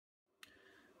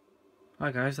Hi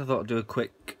guys, I thought I'd do a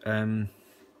quick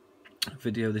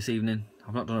video this evening.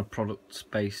 I've not done a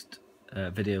product-based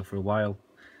video for a while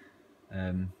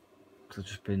because I've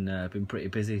just been pretty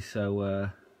busy.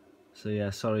 So yeah,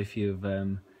 sorry if you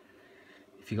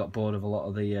got bored of a lot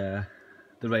of the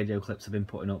radio clips I've been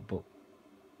putting up, but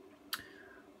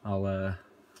I'll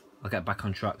get back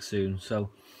on track soon. So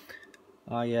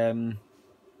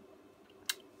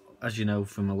as you know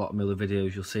from a lot of my other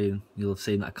videos, you'll have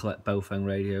seen that I collect Baofeng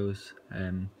radios,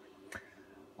 and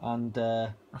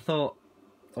I thought,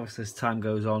 obviously as time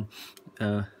goes on,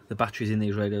 the batteries in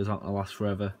these radios aren't going to last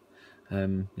forever.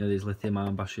 You know, these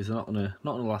lithium-ion batteries are not gonna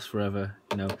last forever.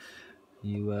 You know,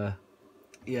 you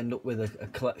end up with a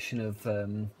collection of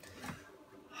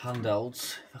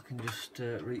handhelds. If I can just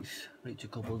reach a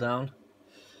couple down,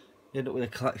 you end up with a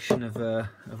collection of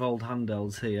old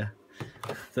handhelds here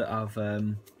that have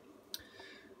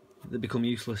that become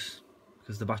useless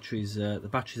because the batteries are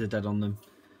dead on them.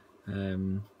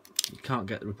 You can't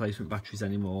get the replacement batteries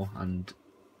anymore, and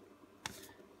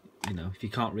you know, if you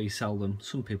can't resell them,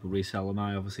 some people resell them.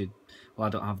 I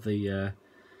don't have the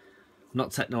not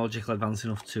technologically advanced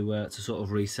enough to sort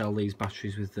of resell these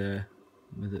batteries with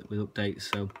updates,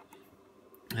 so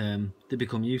they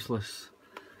become useless.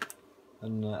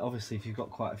 And obviously, if you've got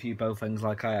quite a few Baofengs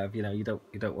like I have, you know, you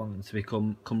don't want them to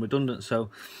become redundant. So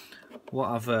what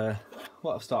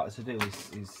I've started to do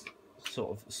is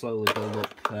sort of slowly build up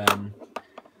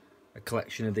a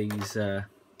collection of these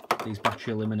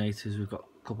battery eliminators. We've got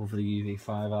a couple for the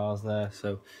UV-5Rs there,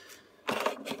 so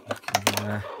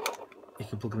you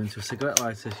can plug them into a cigarette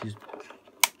lighter. So you just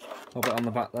pop it on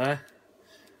the back there,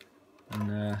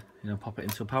 and you know, pop it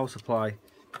into a power supply.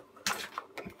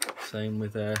 Same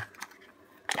with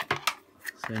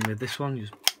this one. You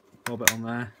just pop it on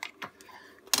there.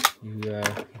 You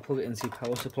plug it into your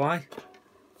power supply.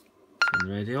 Turn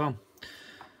the radio on.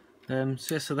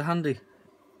 So yeah, so they're handy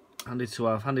to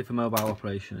have, handy for mobile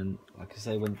operation. And like I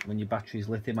say, when your batteries,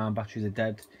 lithium-ion batteries, are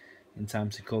dead in time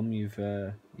to come, you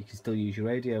can still use your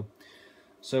radio.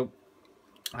 So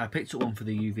I picked up one for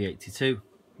the UV-82,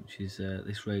 which is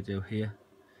this radio here,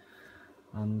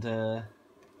 and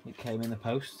it came in the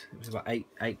post. It was about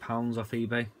 £8 off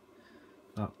eBay,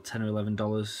 about $10 or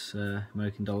 $11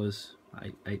 American dollars,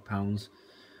 £8,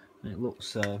 and it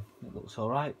looks all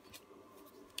right.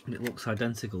 And it looks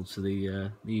identical to the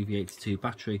UV-82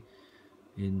 battery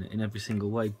in every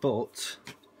single way. But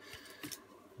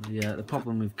the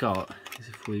problem we've got is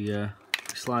if we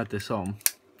slide this on,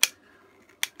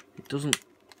 it doesn't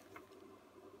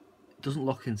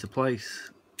lock into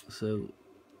place. So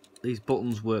these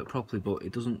buttons work properly, but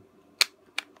it doesn't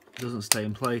stay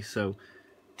in place. So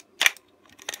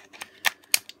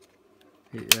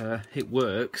it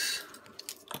works,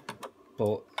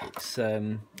 but it's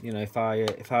you know, if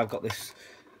I've got this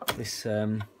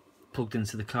plugged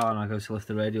into the car and I go to lift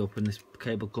the radio up and this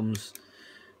cable comes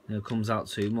out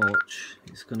too much,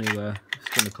 it's gonna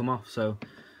come off. So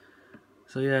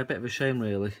yeah, a bit of a shame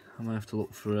really. I might have to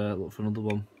look for another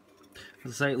one.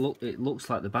 As I say, it looks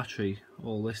like the battery.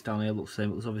 All this down here looks the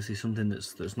same. It was obviously something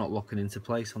that's not locking into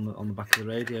place on the back of the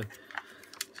radio.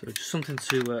 So just something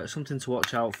to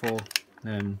watch out for.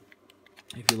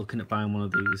 If you're looking at buying one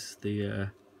of these,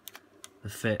 the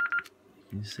fit,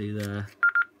 you can see there,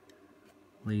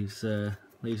 leaves a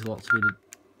lot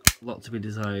to be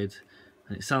desired,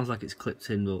 and it sounds like it's clipped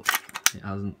in, but it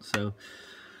hasn't. So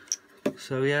yeah,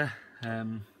 so yeah,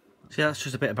 that's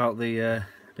just a bit about the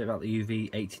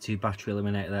UV-82 battery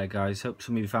eliminator there, guys. Hope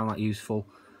some of you found that useful.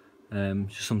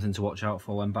 Just something to watch out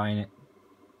for when buying it.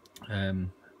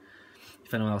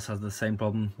 If anyone else has the same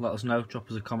problem, let us know.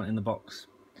 Drop us a comment in the box.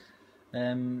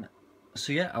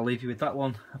 So yeah, I'll leave you with that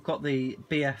one. I've got the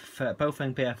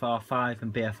Baofeng BFR5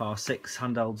 and BFR6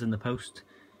 handhelds in the post.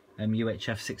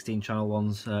 UHF 16 channel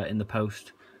ones in the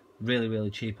post. Really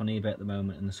cheap on eBay at the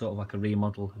moment, and they're sort of like a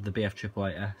remodel of the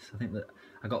BF888S. I think that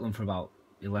I got them for about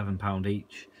 £11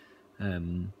 each.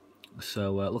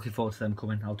 So looking forward to them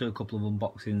coming. I'll do a couple of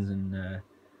unboxings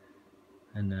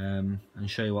and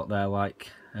show you what they're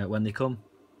like when they come.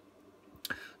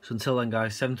 So until then,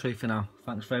 guys, 7-3 for now.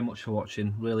 Thanks very much for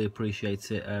watching. Really appreciate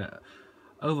it.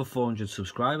 Over 400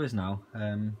 subscribers now.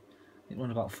 I think we're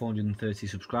on about 430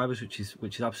 subscribers, which is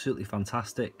absolutely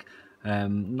fantastic.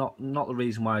 Not the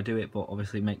reason why I do it, but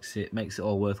obviously it makes it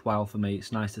all worthwhile for me.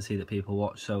 It's nice to see that people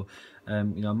watch. So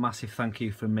you know, a massive thank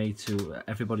you from me to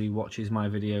everybody who watches my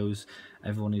videos,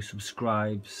 everyone who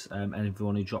subscribes, and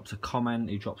everyone who drops a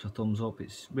comment, who drops a thumbs up.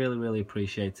 It's really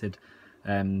appreciated.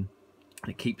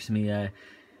 It keeps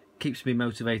me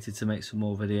motivated to make some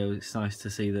more videos. It's nice to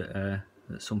see that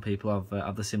some people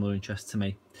have the similar interest to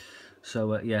me.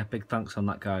 So yeah, big thanks on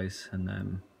that, guys,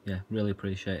 and yeah, really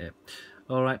appreciate it.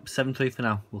 All right, 7-3 for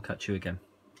now. We'll catch you again.